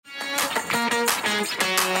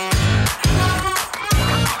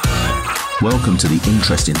Welcome to the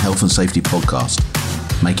Interest in Health and Safety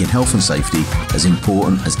podcast, making health and safety as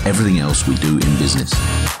important as everything else we do in business.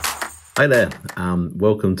 Hi there.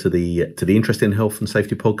 Welcome to the Interest in Health and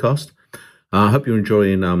Safety podcast. I hope you're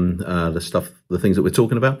enjoying the things that we're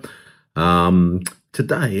talking about.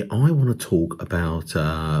 Today, I want to talk about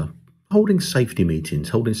holding safety meetings,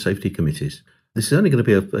 holding safety committees. This is only going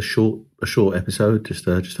to be a short episode, just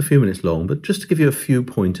a few minutes long, but just to give you a few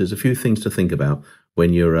pointers, a few things to think about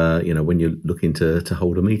when you're looking to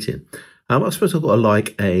hold a meeting. I suppose I've got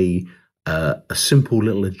a simple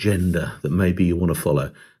little agenda that maybe you want to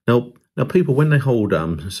follow. Now people, when they hold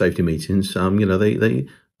safety meetings,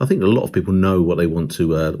 I think a lot of people know what they want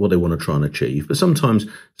to try and achieve, but sometimes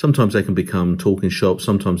they can become talking shops.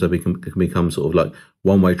 Sometimes they can become sort of like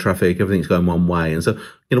one-way traffic. Everything's going one way, and so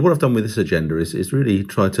what I've done with this agenda is really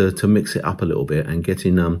try to mix it up a little bit and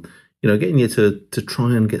getting you to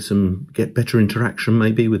try and get better interaction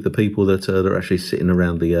maybe with the people that are actually sitting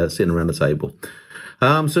around the table.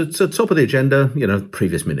 So top of the agenda,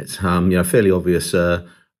 previous minutes, fairly obvious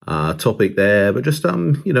topic there, but just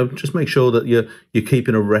make sure that you're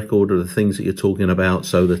keeping a record of the things that you're talking about,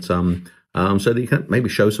 so that you can maybe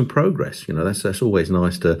show some progress. That's always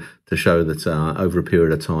nice to show that over a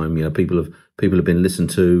period of time, people have been listened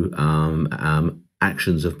to,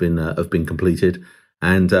 actions have been completed,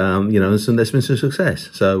 and there's been some success.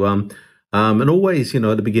 So and always at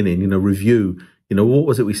the beginning, review. What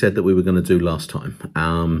was it we said that we were going to do last time?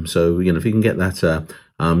 So if you can get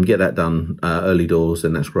that done early doors,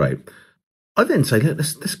 then that's great. I then say,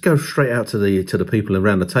 let's go straight out to the people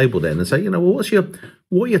around the table then and say, what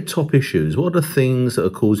are your top issues? What are the things that are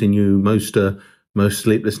causing you most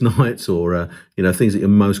sleepless nights, or things that you're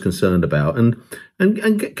most concerned about, and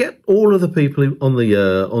get all of the people on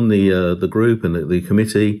the group and the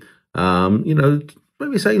committee,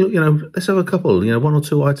 maybe say, let's have a couple, one or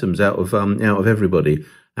two items out of everybody,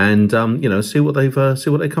 and see what they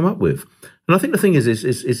come up with. And I think the thing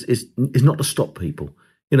is not to stop people.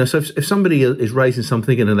 So if somebody is raising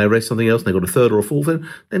something and then they raise something else and they've got a third or a fourth,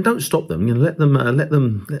 then don't stop them. Let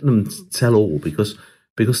them tell all, because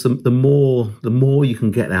the more you can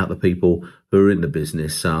get out the people who are in the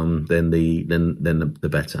business, then the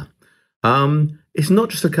better. It's not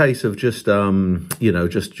just a case of just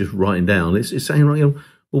writing down. It's saying,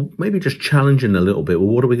 well, maybe just challenging a little bit. Well,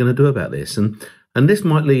 what are we going to do about this? And this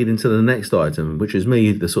might lead into the next item, which is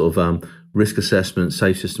the sort of risk assessment,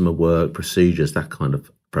 safe system of work, procedures, that kind of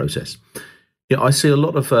process. I see a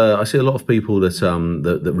lot of people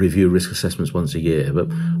that review risk assessments once a year, but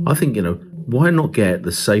I think why not get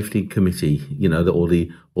the safety committee,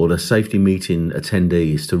 or the safety meeting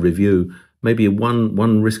attendees to review maybe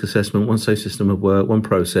one risk assessment, one safe system of work, one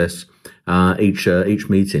process each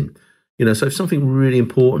meeting. So if something really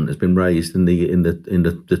important has been raised in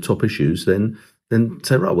the top issues, then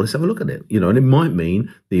say, right, well, let's have a look at it. And it might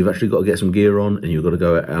mean that you've actually got to get some gear on and you've got to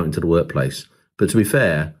go out into the workplace. But to be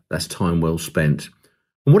fair, that's time well spent.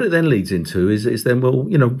 And what it then leads into is then, well,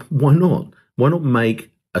 why not? Why not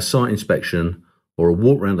make a site inspection or a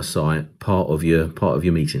walk around a site part of your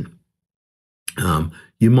meeting?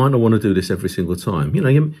 You might not want to do this every single time.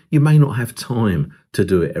 You may not have time to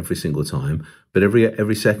do it every single time, but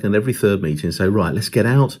every second, every third meeting, say, right, let's get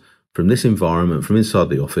out from this environment, from inside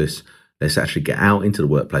the office. Let's actually get out into the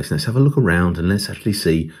workplace and let's have a look around and let's actually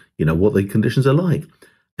see, what the conditions are like.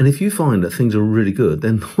 And if you find that things are really good,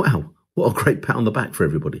 then wow, what a great pat on the back for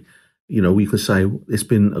everybody. We can say it's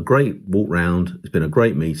been a great walk round, it's been a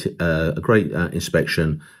great a great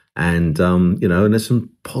inspection. And and there's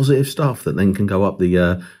some positive stuff that then can go up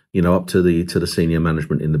up to the senior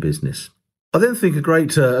management in the business. I then think a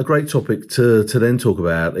great topic to then talk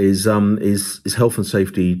about is health and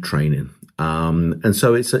safety training. And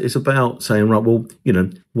so it's about saying, right, well,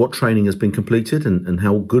 what training has been completed and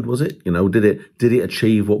how good was it? Did it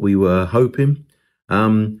achieve what we were hoping?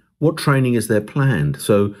 What training is there planned?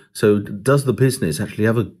 So does the business actually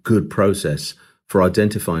have a good process for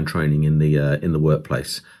identifying training in the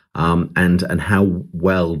workplace? And how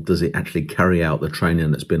well does it actually carry out the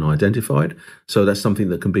training that's been identified? So that's something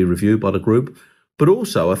that can be reviewed by the group. But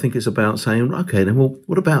also, I think it's about saying, okay, then, well,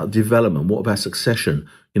 what about development? What about succession?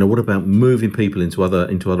 What about moving people into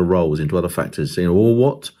other roles, into other factors? Or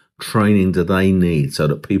what training do they need so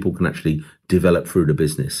that people can actually develop through the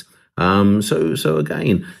business? So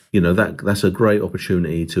again, that's a great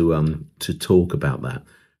opportunity to talk about that.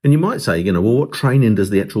 And you might say, well, what training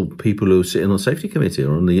does the actual people who are sitting on the safety committee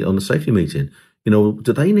or on the safety meeting, do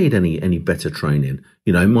they need any better training?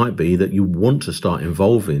 It might be that you want to start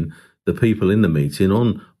involving the people in the meeting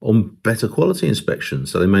on better quality inspection.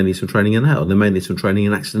 So they may need some training in that, or they may need some training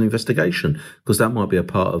in accident investigation, because that might be a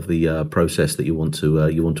part of the process that you want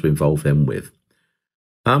to involve them with.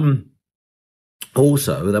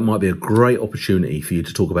 Also, that might be a great opportunity for you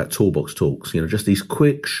to talk about toolbox talks. Just these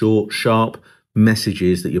quick, short, sharp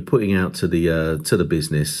messages that you're putting out to the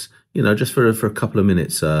business. Just for a couple of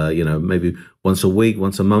minutes. Maybe once a week,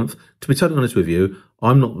 once a month. To be totally honest with you,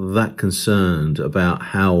 I'm not that concerned about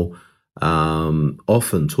how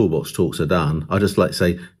often toolbox talks are done. I just like to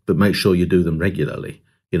say, but make sure you do them regularly.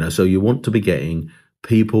 So you want to be getting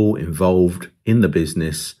people involved in the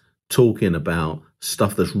business talking about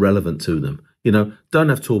stuff that's relevant to them. Don't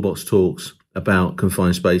have toolbox talks about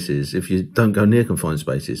confined spaces if you don't go near confined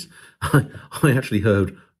spaces. I actually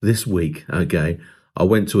heard this week, I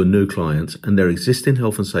went to a new client and their existing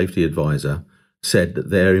health and safety advisor said that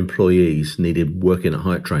their employees needed working at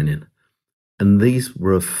height training. And these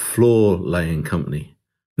were a floor laying company.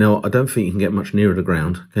 Now, I don't think you can get much nearer the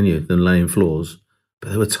ground, can you, than laying floors?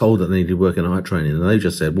 But they were told that they needed working at height training. And they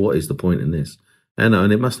just said, what is the point in this? And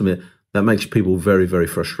it must admit, that makes people very, very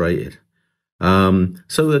frustrated.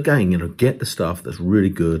 So again, get the stuff that's really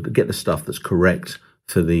good, get the stuff that's correct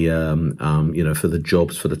for the for the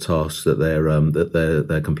jobs, for the tasks that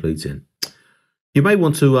they're completing. You may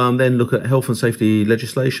want to then look at health and safety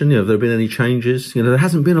legislation. Have there been any changes? There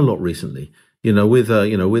hasn't been a lot recently. With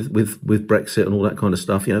Brexit and all that kind of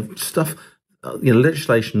stuff.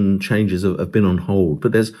 Legislation changes have been on hold,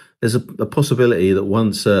 but there's a possibility that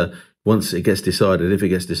once it gets decided, if it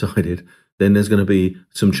gets decided, then there's going to be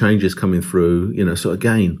some changes coming through. So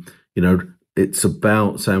again, it's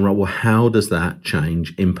about saying, right, well, how does that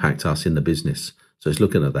change impact us in the business? So it's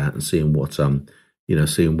looking at that and seeing what can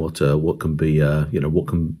be,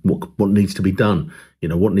 what needs to be done,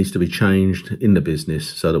 what needs to be changed in the business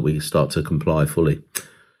so that we start to comply fully.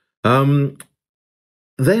 Then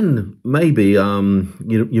maybe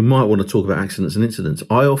you might want to talk about accidents and incidents.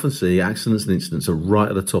 I often see accidents and incidents are right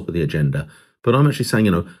at the top of the agenda, but I'm actually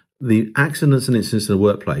saying, the accidents and incidents in the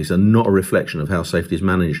workplace are not a reflection of how safety is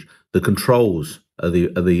managed. The controls are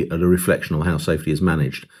the reflection of how safety is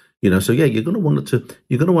managed. So yeah, you're going to want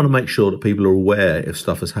to make sure that people are aware if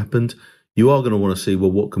stuff has happened. You are going to want to see,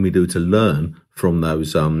 well, what can we do to learn from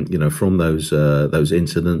those, those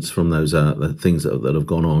incidents, from those things that have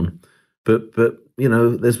gone on. But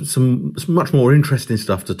there's some much more interesting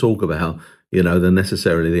stuff to talk about, than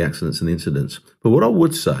necessarily the accidents and incidents. But what I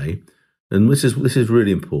would say, and this is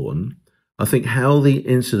really important, I think how the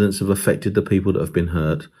incidents have affected the people that have been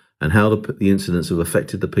hurt, and how the incidents have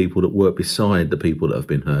affected the people that work beside the people that have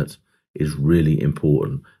been hurt is really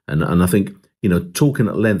important. And I think, talking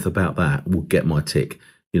at length about that will get my tick.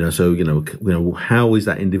 So, how is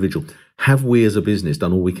that individual? Have we as a business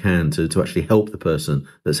done all we can to actually help the person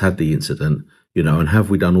that's had the incident, and have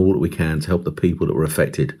we done all that we can to help the people that were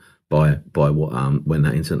affected by what when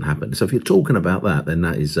that incident happened? So if you're talking about that, then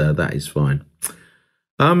that is fine.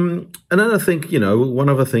 And then I think, one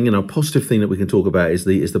other thing, a positive thing that we can talk about is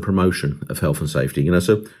the promotion of health and safety.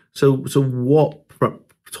 So what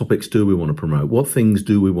topics do we want to promote? What things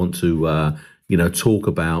do we want to talk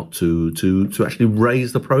about to actually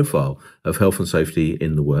raise the profile of health and safety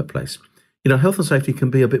in the workplace? Health and safety can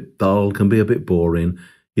be a bit dull, can be a bit boring.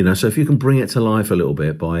 So if you can bring it to life a little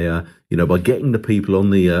bit by getting the people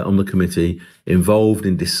on the committee involved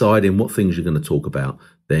in deciding what things you're going to talk about,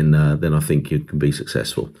 then I think you can be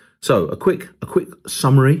successful. So a quick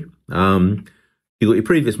summary. You've got your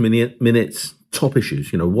previous minutes, top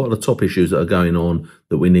issues. What are the top issues that are going on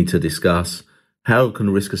that we need to discuss? How can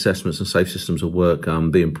risk assessments and safe systems of work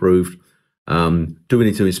be improved? Do we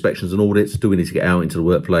need to do inspections and audits? Do we need to get out into the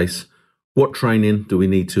workplace? What training do we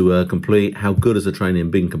need to complete? How good has the training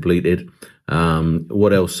been completed?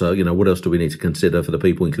 What else? What else do we need to consider for the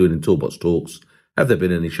people, including toolbox talks? Have there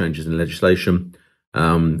been any changes in legislation?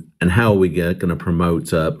 And how are we going to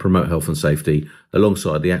promote health and safety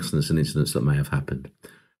alongside the accidents and incidents that may have happened?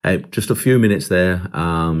 Just a few minutes there,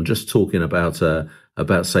 just talking about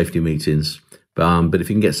safety meetings. But if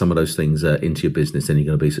you can get some of those things into your business, then you're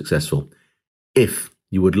going to be successful. If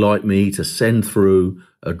you would like me to send through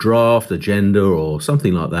a draft agenda or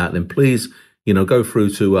something like that, then please, go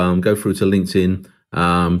through to LinkedIn,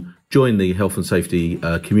 join the health and safety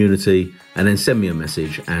community, and then send me a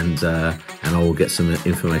message, and I will get some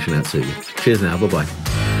information out to you. Cheers now. Bye-bye.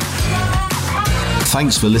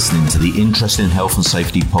 Thanks for listening to the Interesting Health and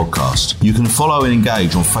Safety podcast. You can follow and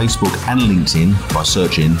engage on Facebook and LinkedIn by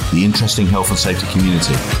searching the Interesting Health and Safety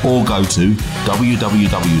community, or go to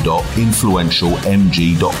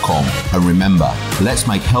www.influentialmg.com. And remember, let's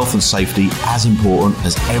make health and safety as important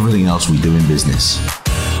as everything else we do in business.